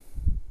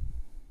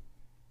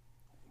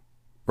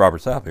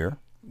Robert Sapp here.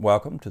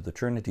 Welcome to the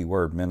Trinity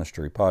Word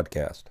Ministry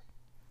podcast.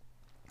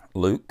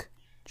 Luke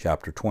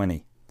chapter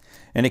 20.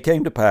 And it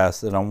came to pass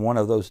that on one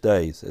of those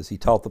days, as he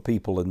taught the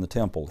people in the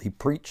temple, he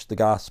preached the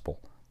gospel.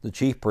 The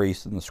chief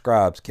priests and the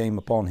scribes came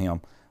upon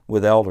him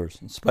with elders,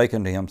 and spake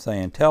unto him,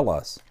 saying, Tell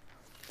us,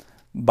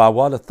 by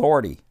what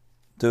authority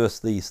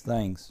doest these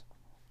things?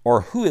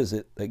 Or who is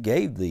it that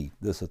gave thee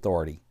this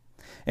authority?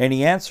 And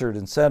he answered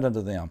and said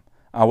unto them,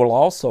 I will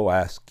also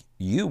ask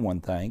you one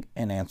thing,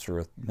 and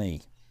answereth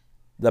me.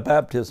 The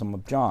baptism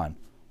of John,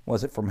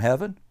 was it from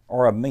heaven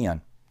or of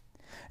men?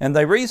 And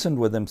they reasoned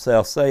with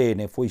themselves, saying,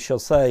 If we shall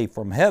say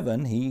from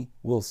heaven, he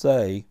will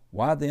say,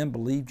 Why then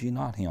believed ye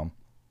not him?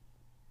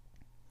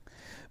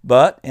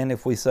 And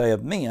if we say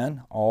of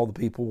men, all the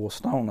people will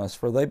stone us,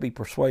 for they be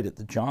persuaded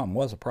that John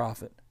was a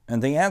prophet.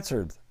 And they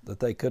answered that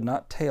they could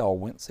not tell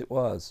whence it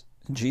was.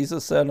 And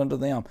Jesus said unto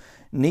them,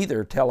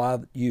 Neither tell I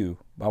you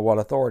by what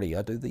authority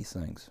I do these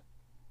things.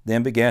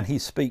 Then began he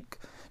speak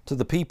to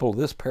the people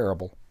this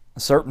parable. A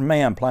certain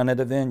man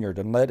planted a vineyard,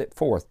 and led it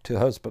forth to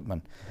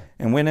husbandmen,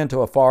 and went into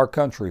a far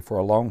country for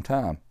a long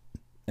time.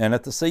 And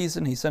at the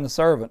season he sent a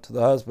servant to the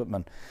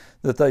husbandmen,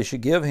 that they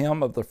should give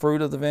him of the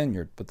fruit of the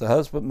vineyard. But the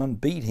husbandmen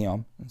beat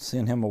him, and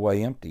sent him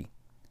away empty.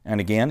 And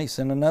again he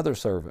sent another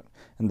servant,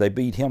 and they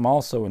beat him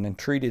also, and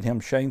entreated him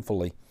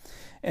shamefully,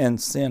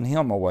 and sent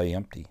him away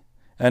empty.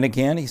 And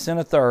again he sent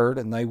a third,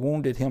 and they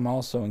wounded him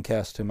also, and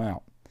cast him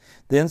out.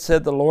 Then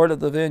said the Lord of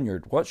the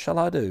vineyard, What shall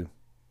I do?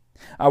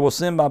 I will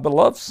send my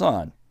beloved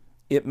son.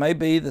 It may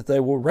be that they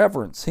will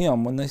reverence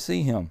him when they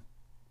see him.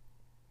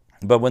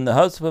 But when the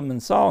husbandmen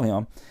saw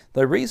him,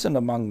 they reasoned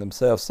among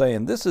themselves,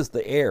 saying, This is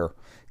the heir.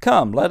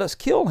 Come, let us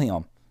kill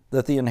him,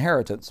 that the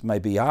inheritance may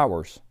be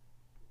ours.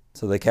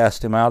 So they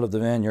cast him out of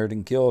the vineyard,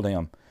 and killed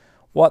him.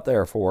 What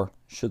therefore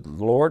should the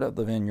Lord of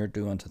the vineyard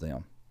do unto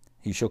them?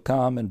 He shall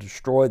come and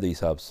destroy these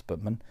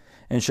husbandmen,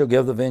 and shall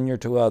give the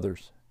vineyard to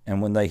others. And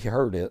when they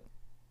heard it,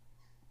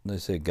 they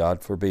said,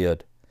 God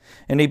forbid.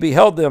 And he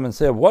beheld them, and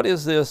said, What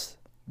is this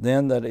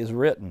then that is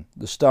written?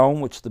 The stone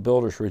which the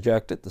builders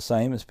rejected, the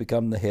same is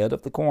become the head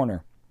of the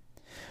corner.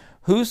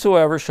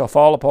 Whosoever shall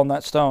fall upon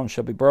that stone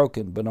shall be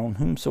broken, but on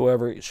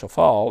whomsoever it shall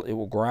fall, it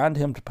will grind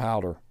him to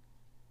powder.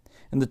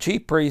 And the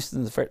chief priests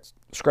and the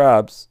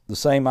scribes the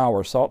same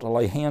hour sought to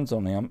lay hands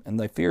on him, and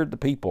they feared the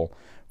people,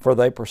 for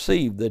they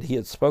perceived that he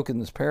had spoken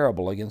this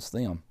parable against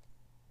them.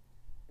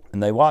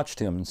 And they watched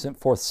him, and sent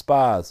forth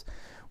spies,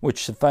 which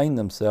should feign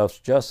themselves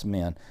just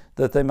men,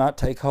 that they might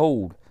take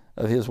hold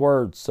of his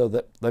words, so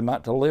that they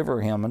might deliver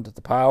him into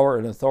the power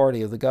and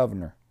authority of the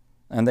governor.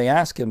 And they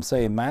asked him,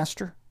 saying,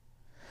 Master,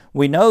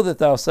 we know that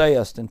thou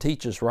sayest and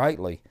teachest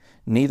rightly,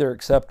 neither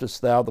acceptest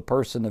thou the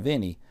person of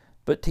any,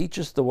 but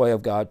teachest the way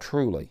of God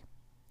truly.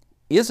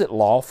 Is it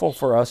lawful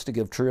for us to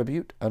give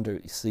tribute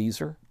unto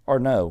Caesar, or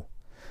no?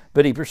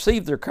 But he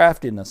perceived their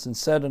craftiness, and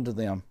said unto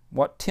them,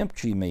 What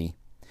tempt ye me?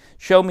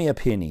 Show me a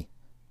penny.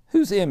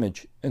 Whose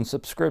image and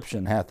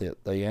subscription hath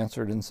it? They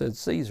answered and said,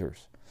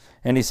 Caesar's.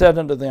 And he said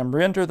unto them,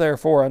 Render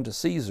therefore unto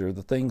Caesar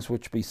the things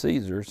which be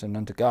Caesar's, and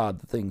unto God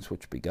the things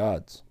which be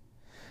God's.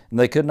 And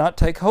they could not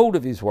take hold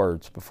of his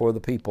words before the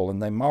people, and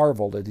they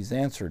marveled at his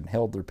answer, and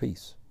held their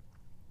peace.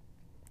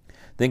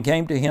 Then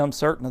came to him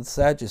certain of the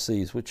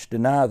Sadducees, which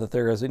deny that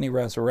there is any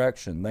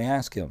resurrection. They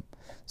asked him,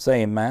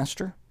 saying,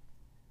 Master,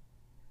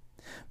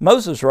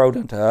 Moses wrote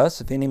unto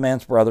us, If any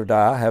man's brother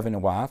die, having a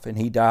wife, and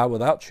he die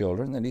without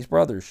children, then his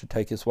brother should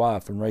take his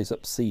wife, and raise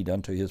up seed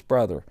unto his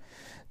brother.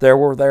 There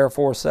were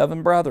therefore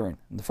 7 brethren.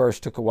 The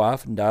first took a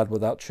wife, and died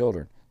without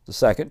children. The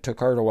second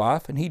took her to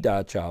wife, and he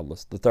died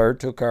childless. The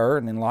third took her,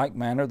 and in like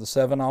manner the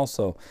 7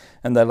 also.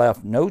 And they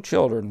left no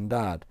children, and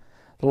died.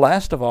 The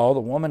last of all, the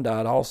woman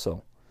died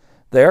also.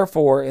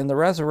 Therefore, in the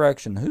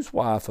resurrection, whose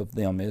wife of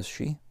them is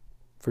she?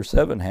 For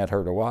 7 had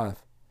her to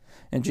wife.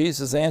 And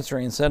Jesus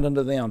answering said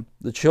unto them,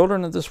 The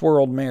children of this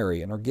world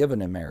marry, and are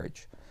given in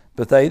marriage.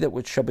 But they that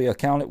which shall be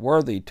accounted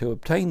worthy to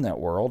obtain that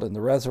world and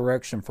the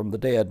resurrection from the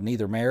dead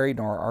neither marry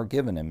nor are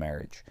given in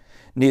marriage.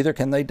 Neither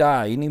can they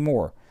die any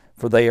more,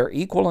 for they are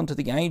equal unto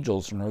the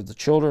angels, and are the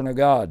children of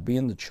God,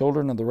 being the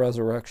children of the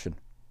resurrection.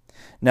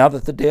 Now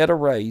that the dead are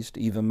raised,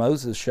 even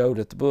Moses showed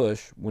at the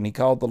bush, when he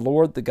called the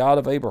Lord the God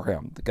of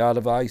Abraham, the God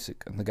of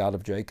Isaac, and the God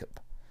of Jacob.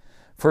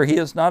 For he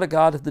is not a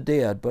God of the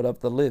dead, but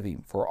of the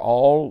living, for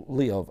all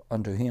live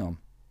unto him.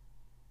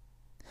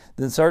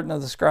 Then certain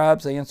of the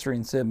scribes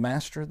answering said,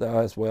 Master,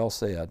 thou hast well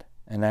said.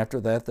 And after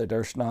that they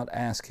durst not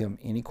ask him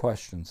any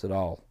questions at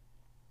all.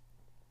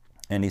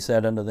 And he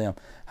said unto them,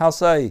 How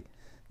say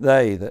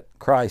they that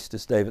Christ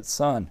is David's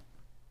son?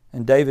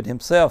 And David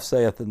himself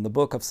saith in the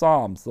book of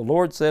Psalms, The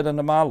Lord said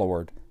unto my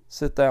Lord,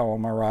 Sit thou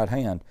on my right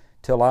hand,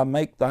 till I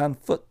make thine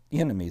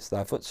enemies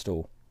thy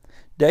footstool.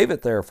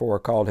 David therefore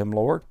called him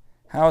Lord.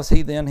 How is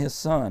he then his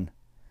son?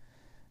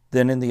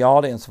 Then in the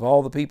audience of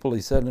all the people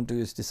he said unto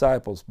his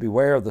disciples,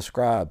 Beware of the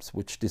scribes,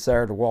 which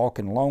desire to walk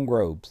in long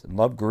robes, and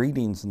love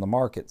greetings in the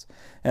markets,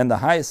 and the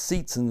highest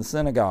seats in the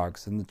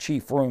synagogues, and the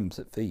chief rooms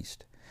at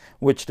feast,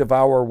 which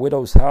devour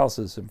widows'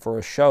 houses, and for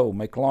a show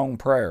make long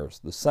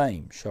prayers. The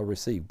same shall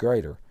receive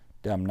greater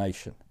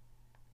damnation.